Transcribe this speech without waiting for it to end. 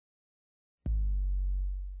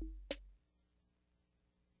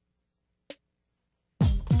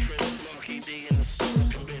Markie Dee in the soul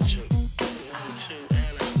convention. 1, 2,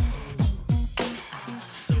 and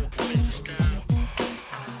soul convention style.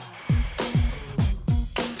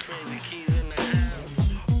 Crazy keys in the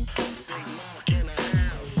house. Big Mark in the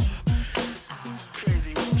house.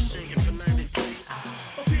 Crazy Mark shaking for 93.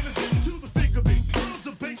 Okay, let's get into the thick of it. Girls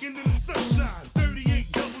are baking in the sunshine.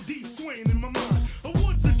 38 double D swaying in my mind.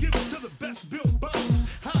 Awards are given to the best built bodies.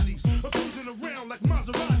 Hotties are cruising around like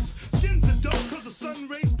Maseratis. Skins are dark cause the sun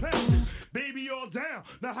rays pounding. Baby all down,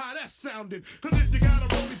 now how that sounding? Cause if you got a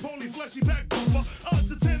roly-poly fleshy back bumper, odds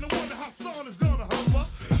are 10 to wonder how son is gonna hump her.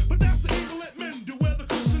 But that's the evil that men do, whether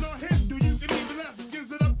Christian or Hindu. You can even ask the skins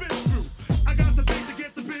that I've been through. I got the bait to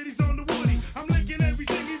get the biddies on the woody. I'm licking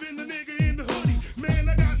everything, even the nigga in the hoodie. Man,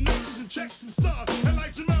 I got notches and checks and stars. And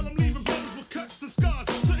like Jamel, I'm leaving brothers with cuts and scars.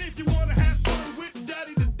 So if you wanna have fun with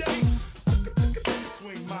daddy today,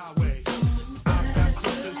 swing my way. I got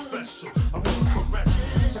something special. I wanna caress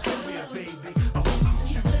you. So come here, baby. I want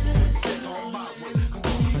you to sit on my way. Come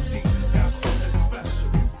on, deep. Got something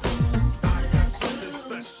special. I got something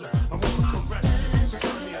special. I wanna caress you. So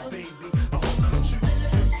come here, baby. I want you to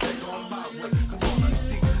sit on my way. Come on,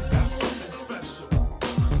 deep. Got something special.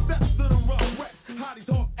 Steps to the rough wax. Hotties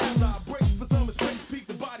hawk as I brace for summer's face. Peep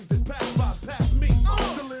the bodies that pass by past me.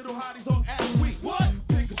 The little hotties hawk as we. What?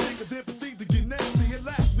 Pick a chick, a dip, and see to get nasty and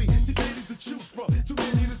last week. See ladies to choose from. Too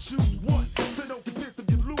many to choose one. So don't get pissed if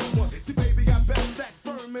you lose one. See, baby got back stacked,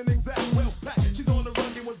 firm and exact, well packed. She's on the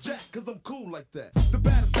run and with Jack, cause I'm cool like that. The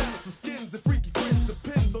baddest balance of skins and freaky friends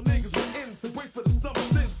depends on niggas with ends. So wait for the summer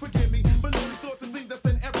sins, forgive me. But only thought to think that's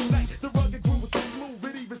in every night. The rugged crew was so smooth,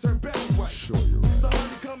 it even turned belly white. Sure, you're right. So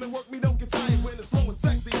honey, come and work me, don't get tired when it's slow and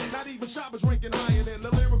sexy. Not even shoppers ranking higher than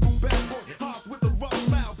the lyrical bad boy. Hops with a rough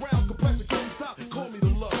smile, brown complexion, curly top. Call me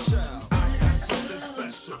the love child. I got something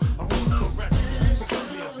special. I wanna caress you. So come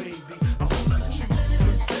here, baby. I wanna you to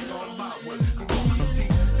sing on my way. Come on,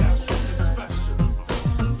 deep. Got something special.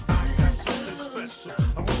 I got something special.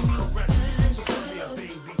 I wanna caress you. So come here,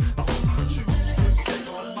 baby. I want you to sing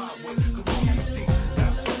on my way. Come on, deep.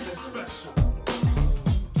 Got something special.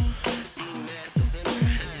 E-Mass is in the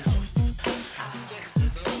house. Sex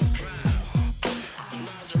is on the prowl.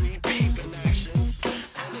 Lingerie peeping actions.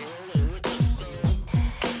 And they rolling with the stove.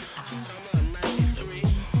 Summer 93.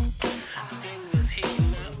 Things is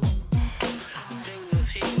heating up. Things is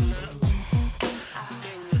heating up.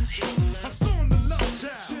 Things is heating I up. saw the love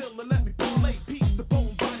child. Chill and let me parlay. Peep the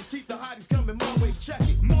bone bodies. Keep the hotties coming my way. Check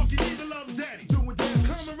it. Markie Dee, the love daddy. Doing damn.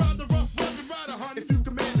 Come around the rough, rugged rider, honey. If you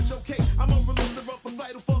can manage, okay. I'm a releaser of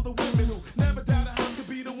recital for the women who never doubt a house to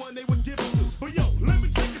be the one they would give it to. But yo, let me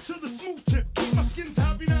take it to the smooth tip. Keep my skins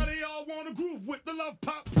happy now. They all wanna groove with the love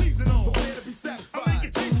pop, pleasing all. Prepare to be satisfied. I make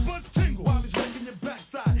your taste buds tingle while it's shaking your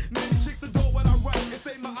backside. Many chicks adore what I write and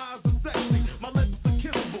say my eyes are sexy. My lips are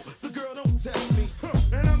kissable, so girl don't test me.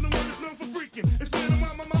 And I'm the one that's known for freaking. Explaining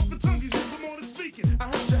why my mouth and tongue is used for more than speaking. I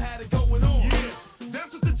heard you had it going on. Yeah,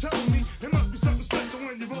 that's what they're telling me. It must be something special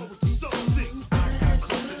when you roll with the soul six. I got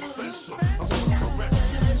something special. I wanna caress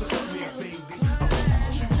you. So come here, baby. I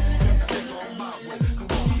want you to sing on my way.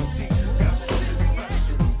 Come on, deep. Got something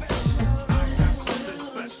special. I got something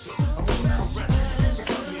special. I wanna caress you. So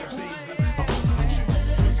come here, baby. I want you to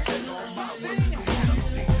sing on my way. Come on,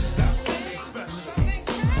 deep. Got something special.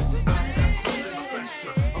 I got something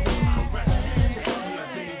special. I wanna caress you. So come here,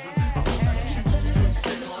 baby. I want you to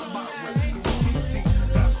sing on my way. Come on, deep.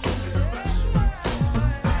 Got something special.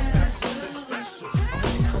 I got something special. I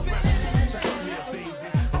wanna caress you. So come here, baby.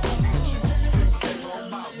 I want you to sing on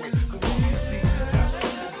my way. Come on, deep. Got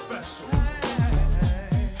something special.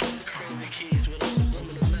 Crazy keys with a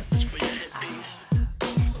subliminal message for your hit piece.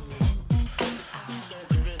 Soul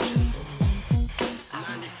convention.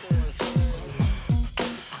 94 and so on.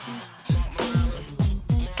 Mark Morales,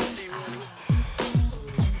 Markie Dee,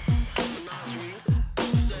 Menagerie,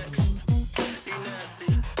 sex,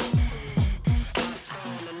 E-Nasty. I saw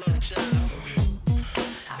the love child.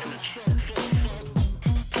 In the trunk full of funk.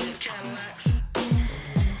 In your Cadillacs.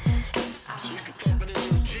 So you can pump it in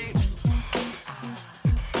your Jeeps.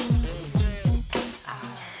 You know what I'm saying?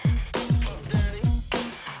 Puff Daddy,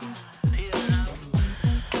 he in the house.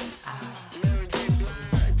 Mary J.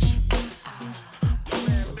 Blige, my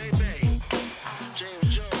man Bebe, James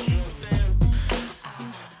Jones, you know what I'm saying?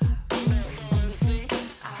 My man Fall MC,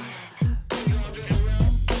 Big Andre Harrell,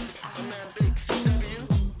 my man Big CW.